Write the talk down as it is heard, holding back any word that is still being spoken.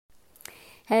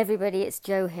Hey everybody, it's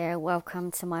Jo here. Welcome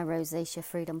to my Rosacea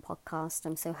Freedom podcast.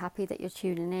 I'm so happy that you're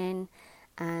tuning in,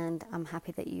 and I'm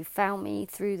happy that you found me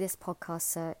through this podcast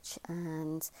search.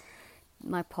 And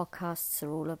my podcasts are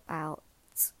all about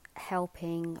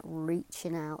helping,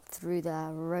 reaching out through the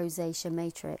rosacea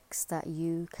matrix that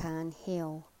you can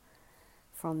heal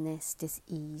from this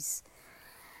disease.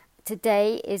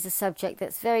 Today is a subject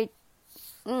that's very,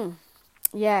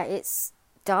 it's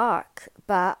dark,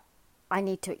 but I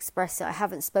need to express it. I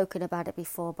haven't spoken about it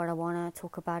before, but I want to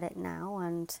talk about it now.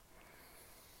 And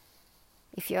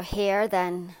if you're here,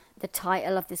 then the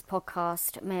title of this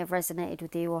podcast may have resonated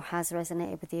with you or has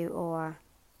resonated with you,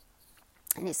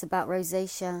 and it's about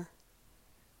rosacea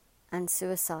and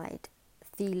suicide,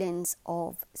 feelings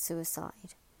of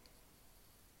suicide.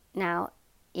 Now,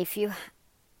 if you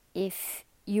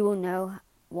will know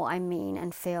what I mean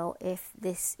and feel, if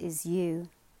this is you,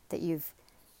 that you've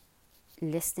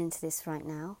listening to this right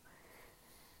now,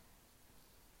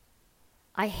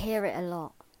 I hear it a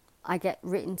lot. I get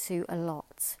written to a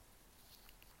lot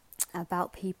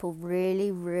about people really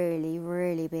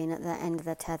being at the end of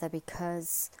the tether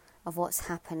because of what's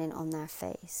happening on their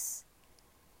face.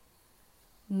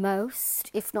 Most,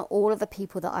 if not all, of the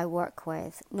people that I work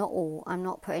with, not all, I'm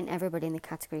not putting everybody in the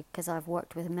category because I've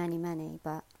worked with many,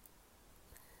 but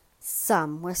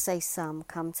some, we'll say some,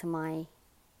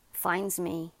 finds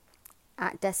me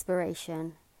at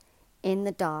desperation, in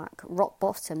the dark, rock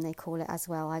bottom they call it as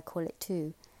well, I call it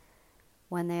too,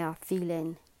 when they are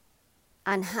feeling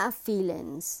and have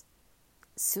feelings,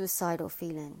 suicidal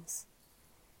feelings.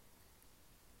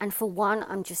 And for one,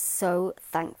 I'm just so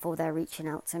thankful they're reaching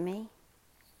out to me.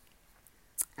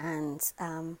 And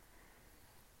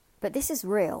but this is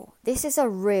real. This is a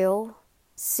real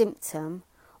symptom,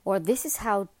 or this is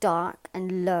how dark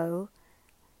and low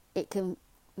it can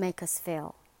make us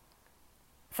feel.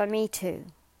 For me too,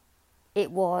 it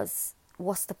was,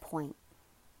 what's the point?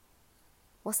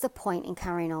 What's the point in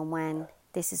carrying on when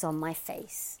this is on my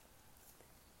face?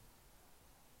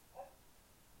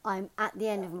 I'm at the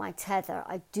end of my tether.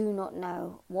 I do not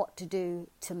know what to do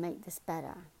to make this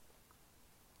better.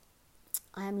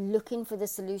 I am looking for the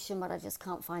solution, but I just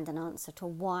can't find an answer to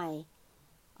why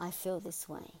I feel this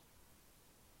way.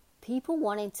 People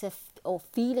wanting to, or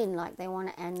feeling like they want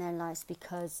to end their lives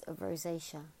because of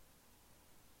rosacea.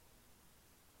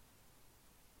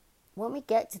 When we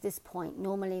get to this point,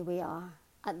 normally we are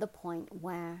at the point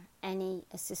where any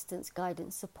assistance,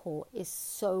 guidance, support is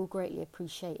so greatly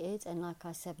appreciated. And like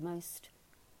I said, most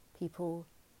people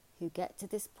who get to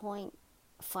this point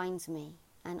find me,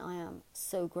 and I am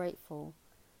so grateful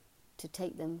to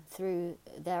take them through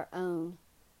their own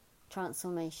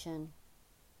transformation,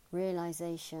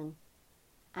 realization,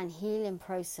 and healing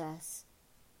process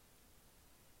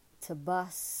to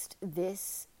bust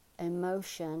this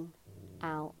emotion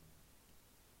out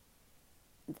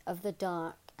of the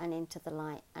dark and into the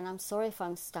light. And I'm sorry if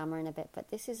I'm stammering a bit,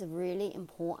 but this is really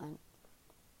important,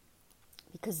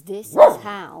 because this is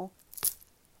how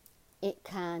it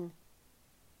can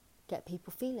get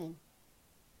people feeling.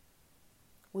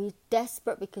 We're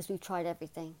desperate because we've tried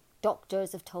everything.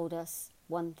 Doctors have told us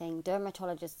one thing,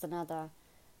 dermatologists another.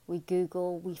 We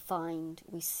Google, we find,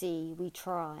 we see, we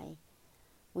try,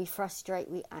 we frustrate,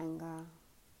 we anger.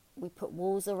 We put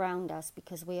walls around us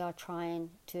because we are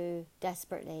trying to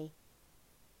desperately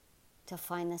to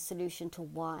find the solution to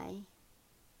why.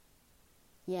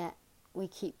 Yet we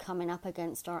keep coming up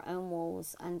against our own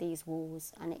walls and these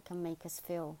walls, and it can make us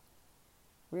feel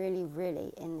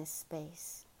really in this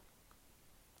space.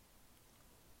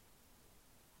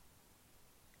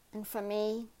 And for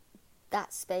me,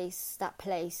 that space, that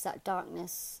place, that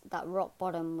darkness, that rock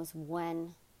bottom was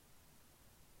when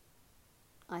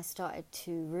I started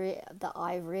to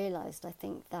I realized, I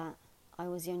think, that I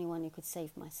was the only one who could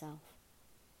save myself.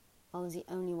 I was the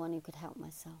only one who could help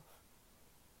myself.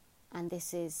 And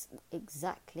this is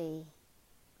exactly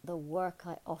the work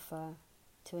I offer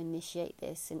to initiate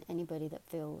this in anybody that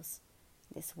feels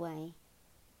this way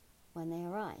when they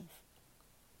arrive.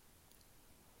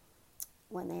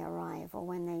 When they arrive, or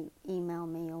when they email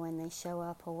me, or when they show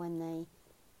up, or when they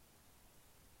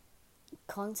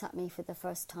contact me for the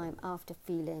first time after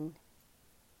feeling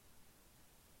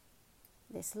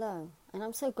this low. And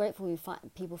I'm so grateful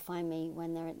people find me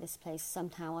when they're at this place.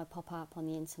 Somehow I pop up on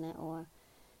the internet,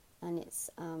 and it's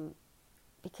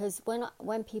because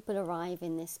when people arrive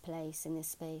in this place, in this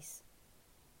space,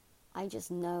 I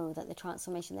just know that the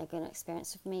transformation they're going to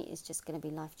experience with me is just going to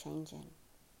be life-changing.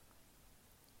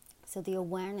 So the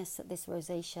awareness that this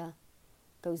rosacea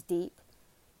goes deep.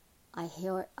 I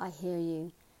hear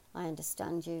you, I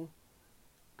understand you,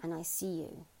 and I see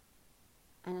you.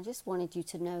 And I just wanted you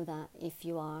to know that if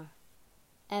you are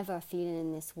ever feeling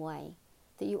in this way,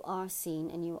 that you are seen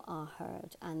and you are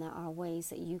heard, and there are ways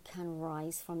that you can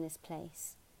rise from this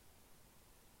place.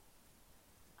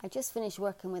 I just finished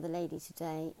working with a lady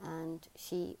today, and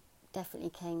she definitely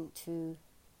came to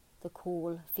the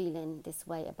call feeling this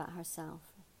way about herself.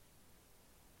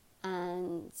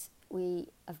 And we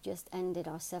have just ended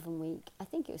our 7-week, I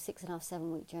think it was 6.5,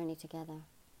 7-week journey together.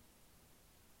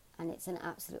 And it's an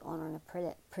absolute honour and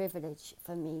a privilege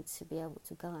for me to be able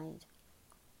to guide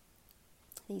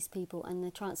these people. And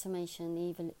the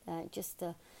transformation, just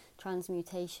the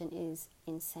transmutation is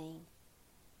insane.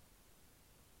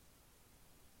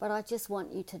 But I just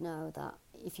want you to know that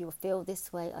if you feel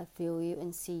this way, I feel you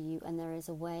and see you, and there is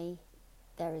a way,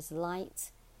 there is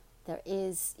light,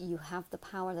 you have the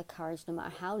power, the courage, no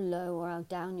matter how low or how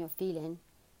down you're feeling,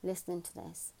 listening to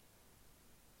this,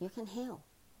 you can heal.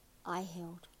 I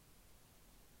healed.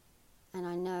 And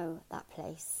I know that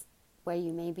place where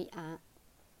you may be at,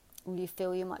 where you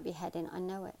feel you might be heading, I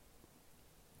know it.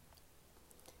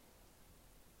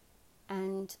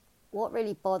 And what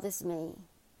really bothers me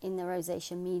in the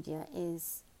rosacea media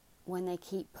is when they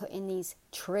keep putting these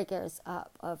triggers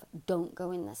up of don't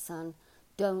go in the sun,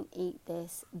 don't eat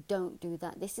this, don't do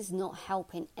that. This is not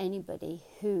helping anybody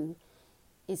who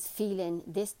is feeling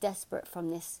this desperate from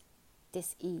this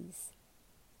dis-ease.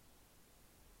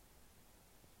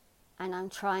 And I'm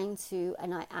trying to,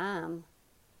 and I am,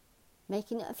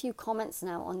 making a few comments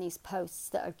now on these posts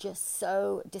that are just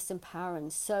so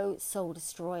disempowering, so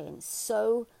soul-destroying,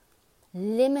 so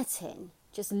limiting,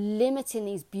 just limiting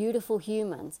these beautiful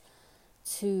humans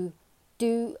to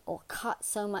do or cut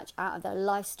so much out of their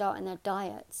lifestyle and their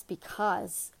diets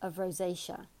because of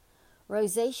rosacea.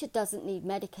 Rosacea doesn't need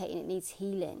medicating, it needs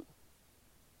healing.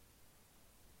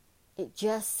 It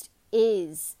just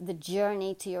is the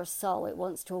journey to your soul. It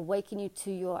wants to awaken you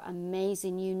to your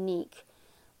amazing, uniqueness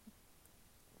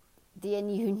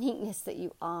that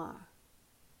you are.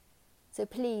 So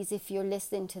please, if you're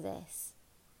listening to this,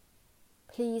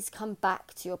 please come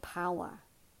back to your power,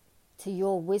 to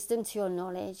your wisdom, to your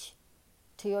knowledge,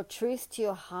 to your truth, to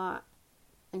your heart,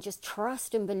 and just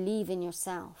trust and believe in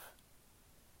yourself.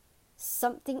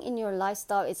 Something in your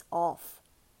lifestyle is off.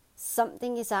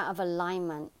 Something is out of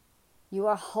alignment. You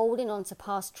are holding on to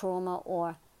past trauma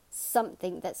or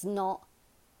something that's not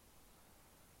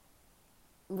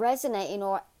resonating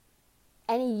or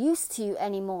any use to you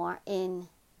anymore in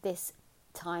this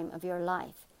time of your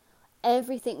life.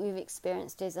 Everything we've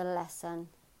experienced is a lesson.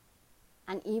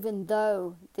 And even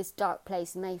though this dark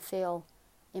place may feel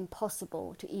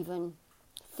impossible to even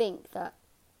think that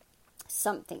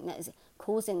something that is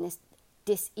causing this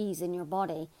dis-ease in your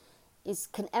body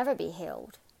can ever be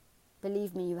healed,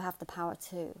 believe me, you have the power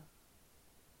to.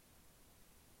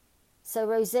 So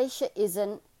rosacea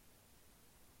isn't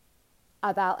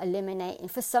about eliminating,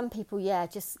 for some people,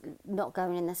 just not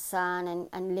going in the sun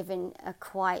and living a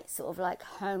quite sort of like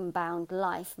homebound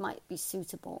life might be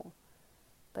suitable.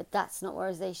 But that's not what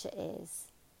rosacea is.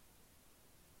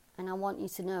 And I want you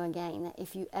to know again that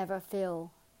if you ever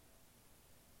feel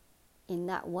in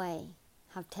that way,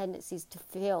 have tendencies to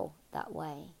feel that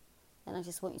way, then I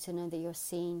just want you to know that you're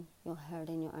seen, you're heard,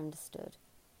 and you're understood.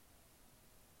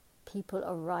 People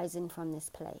are rising from this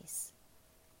place.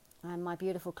 And my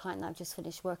beautiful client that I've just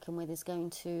finished working with is going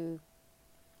to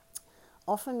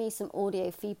offer me some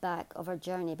audio feedback of her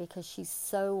journey because she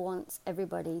so wants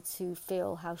everybody to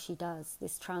feel how she does.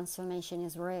 This transformation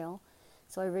is real.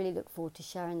 So I really look forward to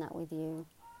sharing that with you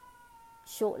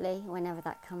shortly, whenever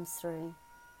that comes through.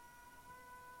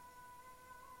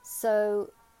 So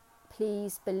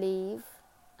please believe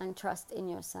and trust in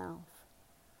yourself.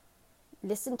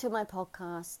 Listen to my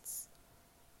podcasts.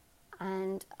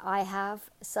 And I have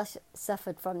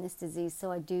suffered from this disease,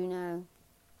 so I do know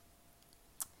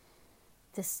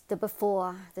the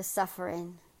before, the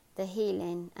suffering, the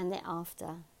healing, and the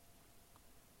after.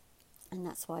 And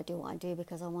that's why I do what I do,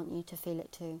 because I want you to feel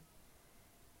it too.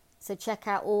 So check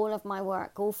out all of my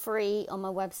work, all free on my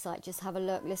website. Just have a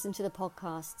look, listen to the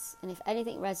podcasts. And if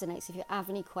anything resonates, if you have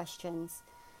any questions,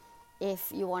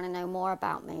 if you want to know more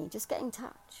about me, just get in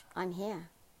touch. I'm here.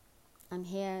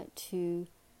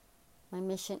 My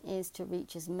mission is to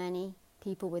reach as many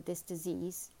people with this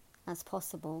disease as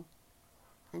possible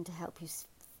and to help you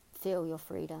feel your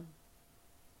freedom.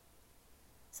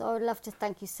 So I would love to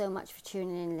thank you so much for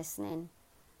tuning in and listening.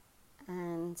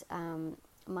 And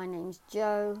my name's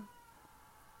Jo.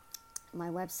 My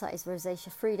website is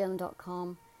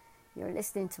rosaceafreedom.com. You're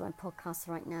listening to my podcast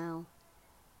right now.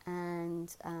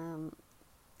 And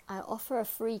I offer a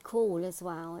free call as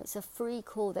well. It's a free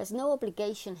call. There's no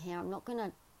obligation here. I'm not going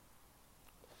to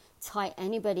tie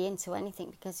anybody into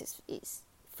anything, because it's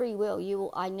free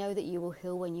will. I know that you will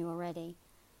heal when you are ready.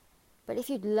 But if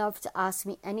you'd love to ask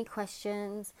me any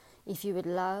questions, if you would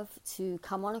love to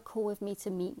come on a call with me to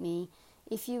meet me,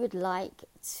 if you would like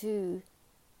to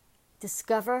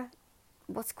discover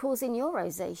what's causing your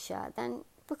rosacea, then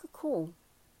book a call.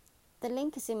 The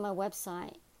link is in my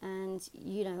website, and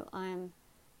I'm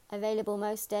available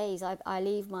most days. I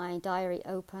leave my diary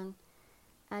open,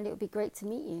 and it would be great to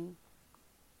meet you.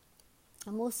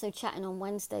 I'm also chatting on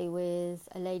Wednesday with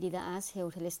a lady that has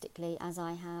healed holistically, as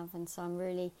I have, and so I'm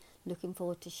really looking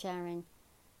forward to sharing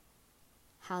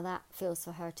how that feels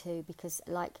for her too, because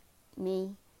like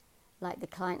me, like the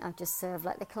client I've just served,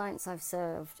 like the clients I've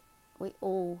served, we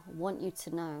all want you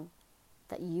to know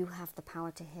that you have the power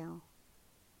to heal.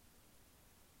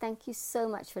 Thank you so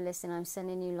much for listening. I'm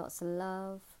sending you lots of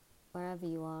love wherever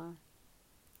you are.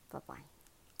 Bye-bye.